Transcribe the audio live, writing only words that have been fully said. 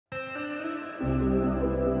Hi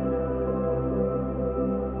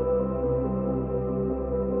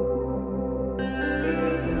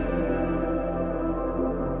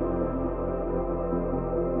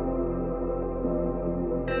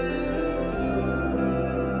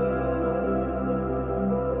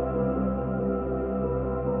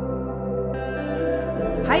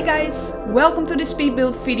guys, welcome to this speed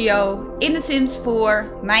build video in The Sims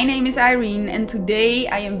 4. My name is Irene and today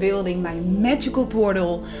I am building my magical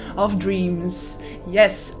portal of dreams.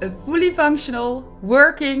 Yes, a fully functional,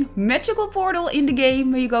 working magical portal in the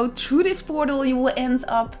game. When you go through this portal, you will end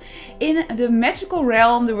up in the magical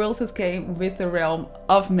realm, the world that came with the realm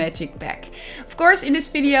of magic pack. Of course, in this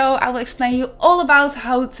video I will explain you all about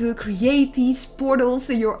how to create these portals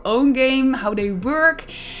in your own game, how they work.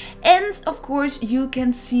 And of course you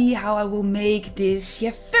can see how I will make this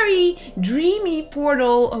very dreamy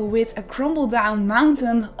portal with a crumble down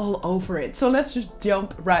mountain all over it. So let's just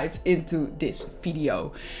jump right into this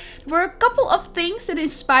video. There were a couple of things that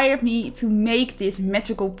inspired me to make this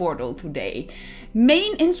magical portal today.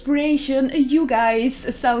 Main inspiration, you guys,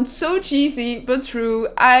 sounds so cheesy but true.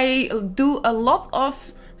 I do a lot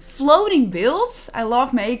of floating builds. I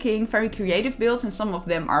love making very creative builds and some of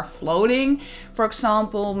them are floating. For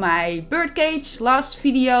example, my birdcage last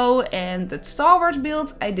video and the Star Wars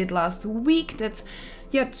build I did last week. That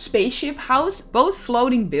spaceship house, both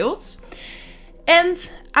floating builds.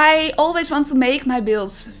 And I always want to make my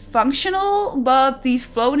builds functional, but these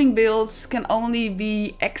floating builds can only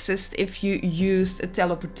be accessed if you use a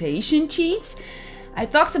teleportation cheat. I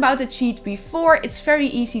talked about the cheat before. It's very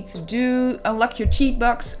easy to do. Unlock your cheat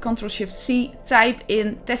box, Ctrl+Shift+C, type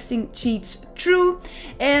in testing cheats true,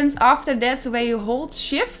 and after that, when you hold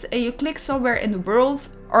shift and you click somewhere in the world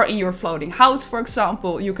or in your floating house, for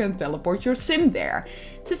example, you can teleport your sim there.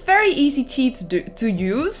 It's a very easy cheat to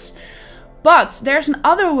use, but there's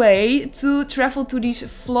another way to travel to these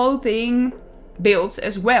floating builds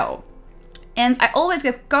as well. And I always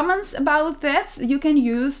get comments about that. You can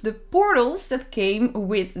use the portals that came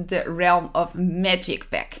with the Realm of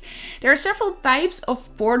Magic pack. There are several types of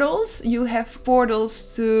portals. You have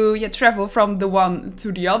portals to travel from the one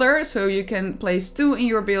to the other. So you can place 2 in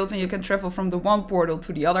your build and you can travel from the one portal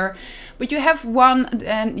to the other. But you have one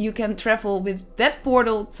and you can travel with that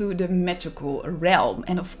portal to the magical realm.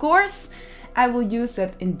 And of course, I will use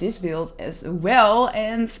that in this build as well.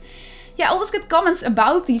 And I always get comments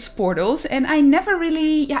about these portals and I never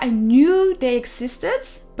really, I knew they existed,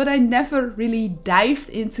 but I never really dived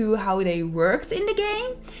into how they worked in the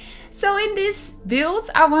game. So in this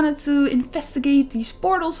build, I wanted to investigate these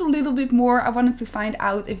portals a little bit more. I wanted to find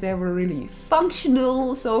out if they were really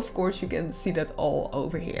functional. So of course you can see that all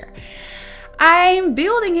over here. I'm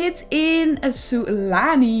building it in a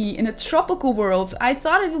Sulani, in a tropical world. I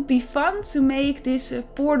thought it would be fun to make this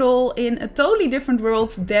portal in a totally different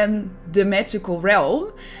world than the magical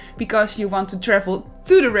realm. Because you want to travel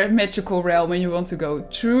to the magical realm and you want to go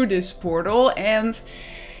through this portal. And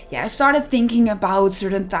I started thinking about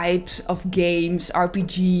certain types of games,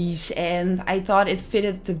 RPGs, and I thought it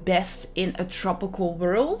fitted the best in a tropical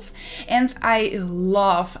world. And I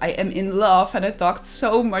am in love, and I talked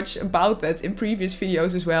so much about that in previous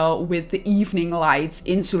videos as well, with the evening lights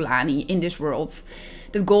in Sulani, in this world.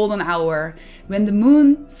 The golden hour, when the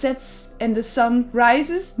moon sets and the sun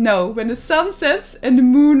rises. No, when the sun sets and the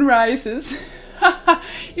moon rises.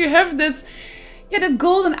 You have that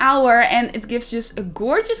golden hour and it gives just a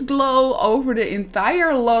gorgeous glow over the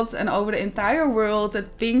entire lot and over the entire world,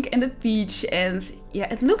 that pink and the peach, and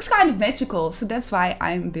it looks kind of magical, so that's why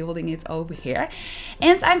I'm building it over here.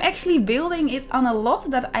 And I'm actually building it on a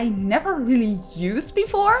lot that I never really used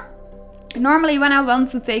before. Normally when I want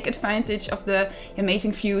to take advantage of the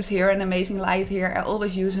amazing views here and amazing light here, I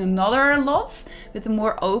always use another lot with a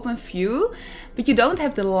more open view, but you don't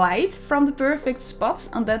have the light from the perfect spots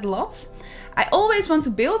on that lot. I always want to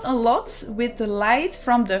build a lot with the light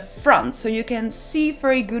from the front, so you can see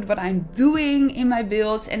very good what I'm doing in my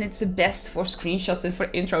builds, and it's the best for screenshots and for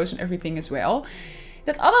intros and everything as well.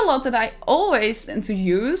 That other lot that I always tend to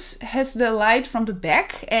use has the light from the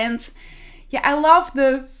back, and I love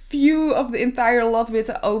the view of the entire lot with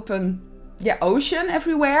the open ocean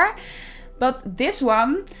everywhere. But this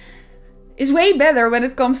one is way better when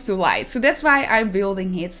it comes to light. So that's why I'm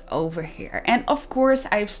building it over here. And of course,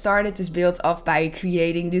 I've started this build off by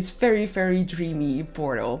creating this very, very dreamy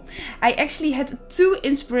portal. I actually had 2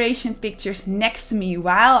 inspiration pictures next to me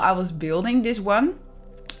while I was building this one.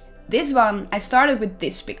 This one, I started with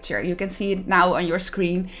this picture. You can see it now on your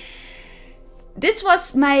screen. This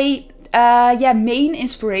was my yeah, main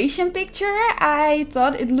inspiration picture. I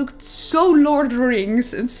thought it looked so Lord of the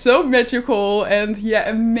Rings and so magical and yeah,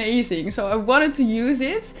 amazing. So I wanted to use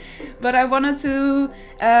it, but I wanted to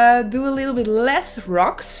do a little bit less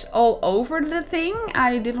rocks all over the thing.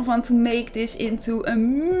 I didn't want to make this into a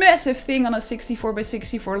massive thing on a 64 by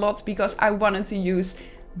 64 lot because I wanted to use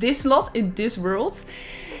this lot in this world.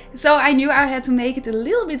 So I knew I had to make it a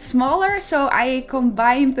little bit smaller, so I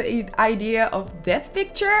combined the idea of that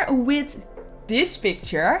picture with this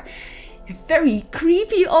picture. Very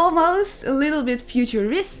creepy almost, a little bit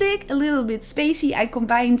futuristic, a little bit spacey. I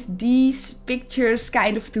combined these pictures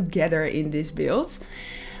kind of together in this build.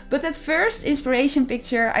 But that first inspiration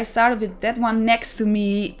picture, I started with that one next to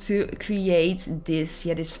me to create this,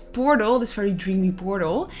 yeah, this portal, this very dreamy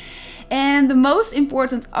portal. And the most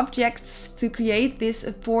important objects to create this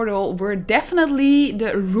portal were definitely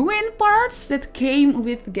the ruin parts that came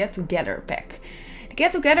with the Get Together pack. The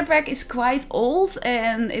Get Together pack is quite old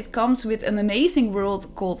and it comes with an amazing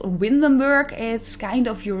world called Windenburg. It's kind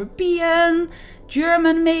of European,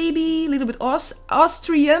 German maybe, a little bit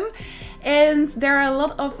Austrian. And there are a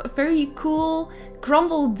lot of very cool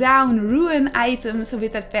crumbled down ruin items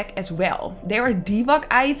with that pack as well. They are debug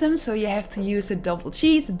items, so you have to use a double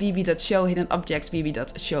cheat, bb.show hidden objects,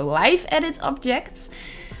 bb.show live edit objects.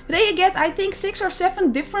 There you get, I think, 6 or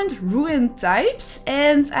 7 different ruin types,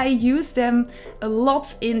 and I use them a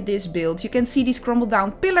lot in this build. You can see these crumbled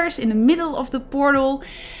down pillars in the middle of the portal.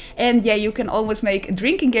 And yeah, you can almost make a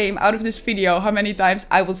drinking game out of this video, how many times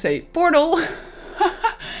I will say portal.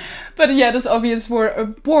 But yeah, that's obvious for a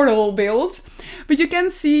portal build. But you can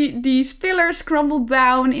see these pillars crumbled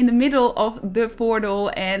down in the middle of the portal,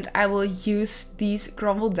 and I will use these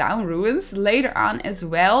crumbled down ruins later on as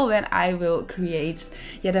well when I will create,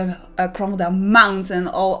 yeah, the crumbled down mountain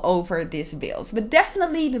all over this build. But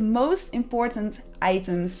definitely the most important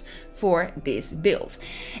items for this build.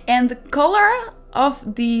 And the color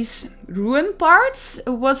of these ruin parts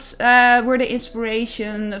were the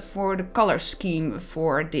inspiration for the color scheme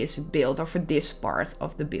for this build, or for this part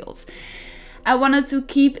of the build. I wanted to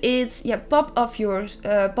keep it, yeah, pop out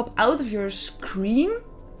of your screen.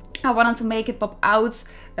 I wanted to make it pop out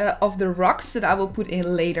of the rocks that I will put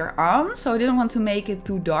in later on. So I didn't want to make it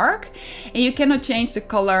too dark. And you cannot change the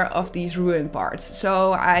color of these ruin parts.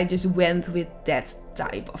 So I just went with that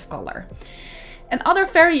type of color. Another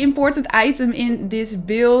very important item in this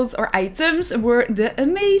build, or items, were the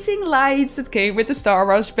amazing lights that came with the Star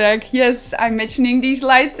Wars pack. Yes, I'm mentioning these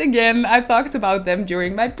lights again. I talked about them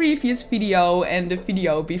during my previous video and the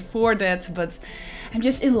video before that, but I'm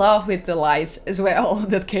just in love with the lights as well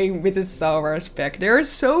that came with the Star Wars pack. They're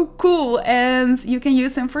so cool and you can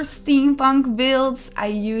use them for steampunk builds. I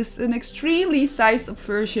used an extremely sized up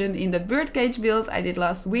version in the birdcage build I did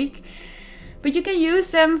last week. But you can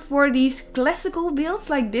use them for these classical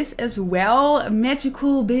builds like this as well.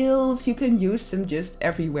 Magical builds, you can use them just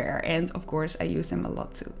everywhere. And of course I use them a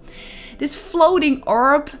lot too. This floating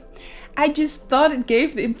orb, I just thought it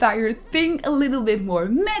gave the entire thing a little bit more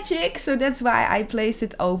magic. So that's why I placed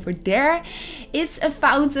it over there. It's a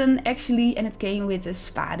fountain actually, and it came with a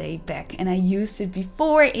Spade pack. And I used it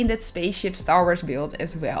before in that spaceship Star Wars build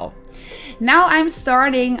as well. Now I'm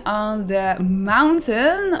starting on the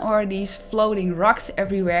mountain, or these floating rocks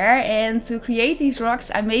everywhere. And to create these rocks,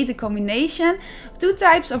 I made a combination of 2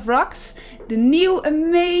 types of rocks. The new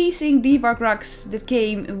amazing debug rocks that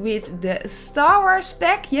came with the Star Wars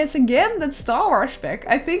pack. Yes, again, that Star Wars pack.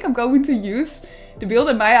 I think I'm going to use the build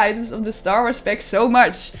and my items of the Star Wars pack so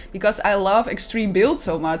much because I love extreme builds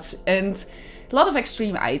so much and a lot of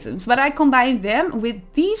extreme items. But I combined them with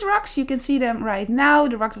these rocks. You can see them right now,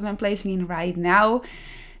 the rock that I'm placing in right now.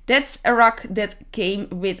 That's a rock that came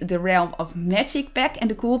with the Realm of Magic pack. And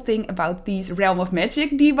the cool thing about these Realm of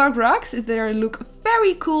Magic debug rocks is they look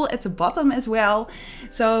very cool at the bottom as well.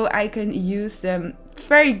 So I can use them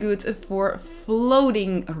very good for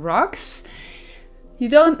floating rocks. You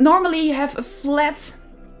don't normally have a flat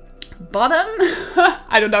bottom.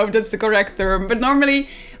 I don't know if that's the correct term, but normally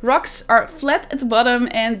rocks are flat at the bottom,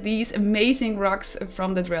 and these amazing rocks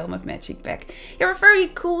from the Realm of Magic pack, they were very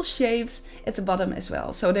cool shapes at the bottom as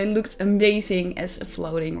well. So they looked amazing as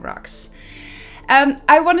floating rocks.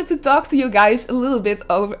 I wanted to talk to you guys a little bit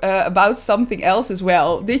about something else as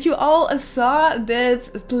well. Did you all saw that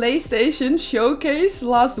PlayStation showcase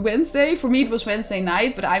last Wednesday? For me it was Wednesday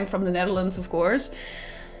night, but I'm from the Netherlands of course.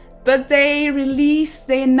 But they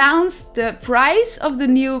announced the price of the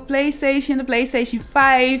new PlayStation, the PlayStation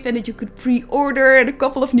 5, and that you could pre-order a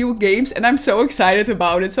couple of new games, and I'm so excited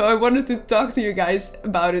about it. So I wanted to talk to you guys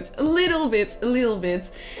about it a little bit.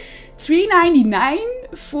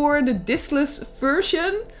 $3.99 for the discless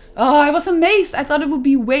version Oh, I was amazed. I thought it would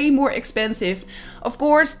be way more expensive. Of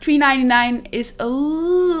course, $3.99 is a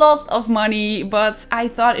lot of money, but I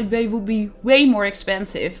thought it would be way more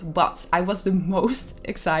expensive. But I was the most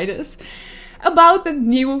excited about the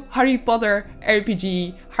new Harry Potter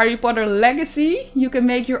RPG, Harry Potter Legacy. You can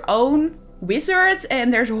make your own wizard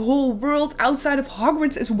and there's a whole world outside of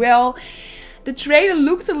Hogwarts as well. The trailer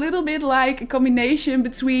looked a little bit like a combination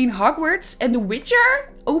between Hogwarts and The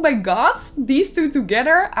Witcher. Oh my god, these two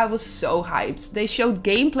together, I was so hyped. They showed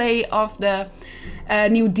gameplay of the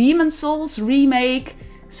new Demon's Souls remake,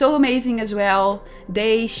 so amazing as well.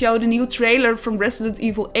 They showed a new trailer from Resident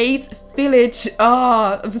Evil 8 Village.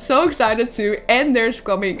 Oh, I'm so excited too. And there's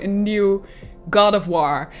coming a new God of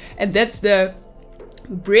War. And that's the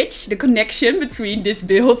bridge, the connection between this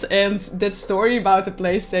build and that story about the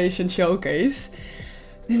PlayStation showcase.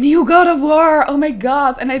 The new God of War, oh my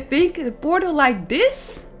god. And I think a portal like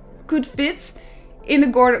this could fit in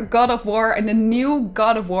the God of War and the new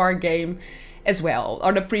God of War game as well.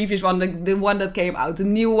 Or the previous one, the one that came out. The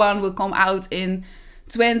new one will come out in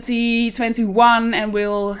 2021 and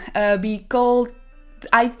will be called,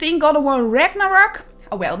 I think, God of War Ragnarok.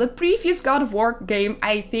 Oh well, the previous God of War game,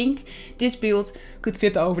 I think this build could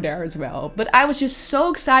fit over there as well. But I was just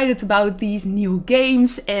so excited about these new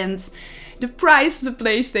games and the price of the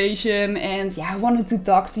PlayStation, and yeah, I wanted to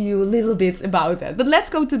talk to you a little bit about that. But let's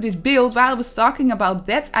go to this build. While I was talking about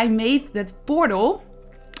that, I made that portal.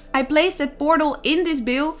 I placed that portal in this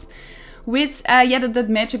build with that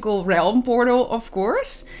magical realm portal, of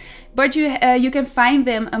course. But you can find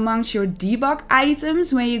them amongst your debug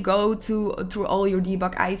items when you go through all your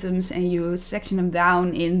debug items and you section them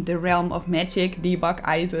down in the realm of magic debug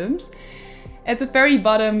items. At the very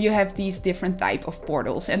bottom you have these different type of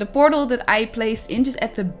portals, and the portal that I placed in just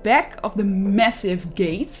at the back of the massive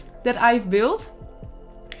gate that I've built,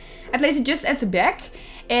 I placed it just at the back,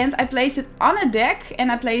 and I placed it on a deck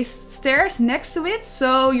and I placed stairs next to it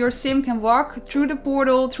so your sim can walk through the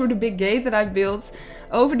portal, through the big gate that I built,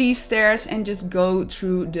 over these stairs and just go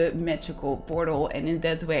through the magical portal, and in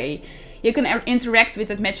that way you can interact with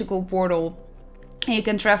that magical portal and you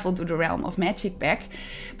can travel to the realm of magic back.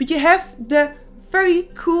 But you have the very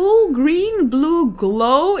cool green blue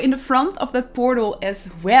glow in the front of that portal as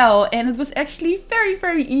well, and it was actually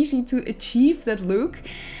very easy to achieve that look.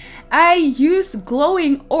 I used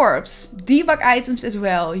glowing orbs, debug items as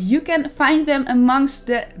well. You can find them amongst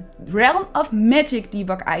the realm of magic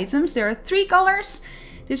debug items. There are 3 colors.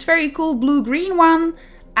 This very cool blue-green one,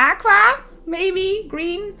 aqua, maybe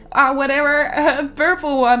green, or whatever, a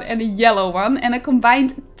purple one and a yellow one. And I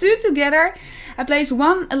combined 2 together. I placed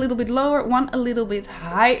one a little bit lower, one a little bit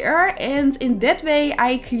higher. And in that way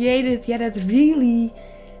I created that really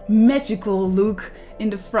magical look in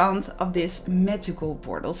the front of this magical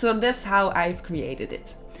portal. So that's how I've created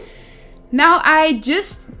it. Now I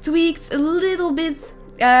just tweaked a little bit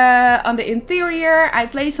on the interior. I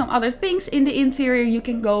placed some other things in the interior. You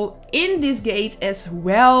can go in this gate as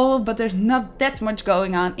well, but there's not that much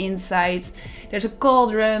going on inside. There's a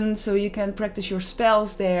cauldron, so you can practice your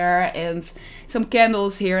spells there, and some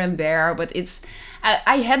candles here and there, but it's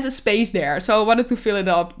I had the space there, so I wanted to fill it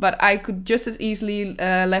up, but I could just as easily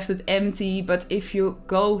left it empty. But if you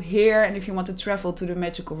go here and if you want to travel to the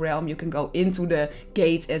magical realm, you can go into the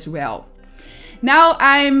gate as well. Now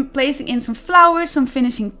I'm placing in some flowers, some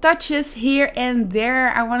finishing touches here and there.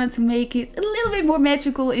 I wanted to make it a little bit more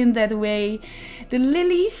magical in that way. The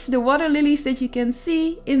lilies, the water lilies that you can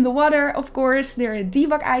see in the water, of course, they're a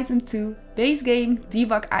debug item too. Base game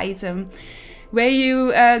debug item. Where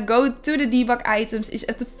you go to the debug items is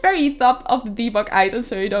at the very top of the debug item,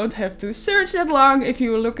 so you don't have to search that long if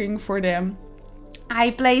you're looking for them.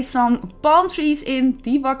 I placed some palm trees in,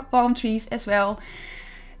 debug palm trees as well.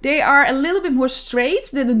 They are a little bit more straight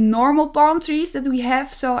than the normal palm trees that we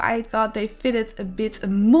have, so I thought they fitted a bit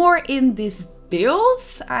more in this build.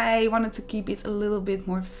 I wanted to keep it a little bit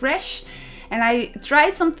more fresh, and I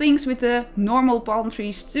tried some things with the normal palm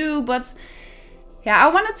trees too, but yeah,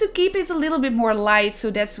 I wanted to keep it a little bit more light,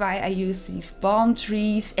 so that's why I used these palm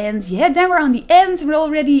trees. And yeah, then we're on the end. We're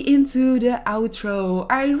already into the outro.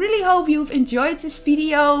 I really hope you've enjoyed this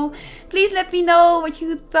video. Please let me know what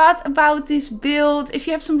you thought about this build. If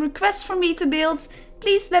you have some requests for me to build,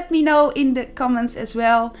 please let me know in the comments as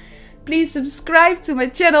well. Please subscribe to my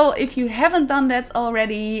channel if you haven't done that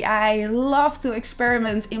already. I love to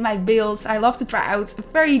experiment in my builds. I love to try out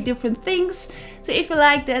very different things. So if you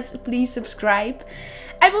like that, please subscribe.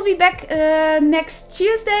 I will be back next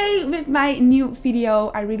Tuesday with my new video.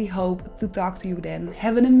 I really hope to talk to you then.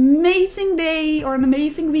 Have an amazing day or an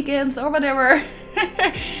amazing weekend or whatever.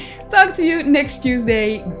 Talk to you next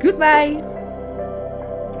Tuesday. Goodbye.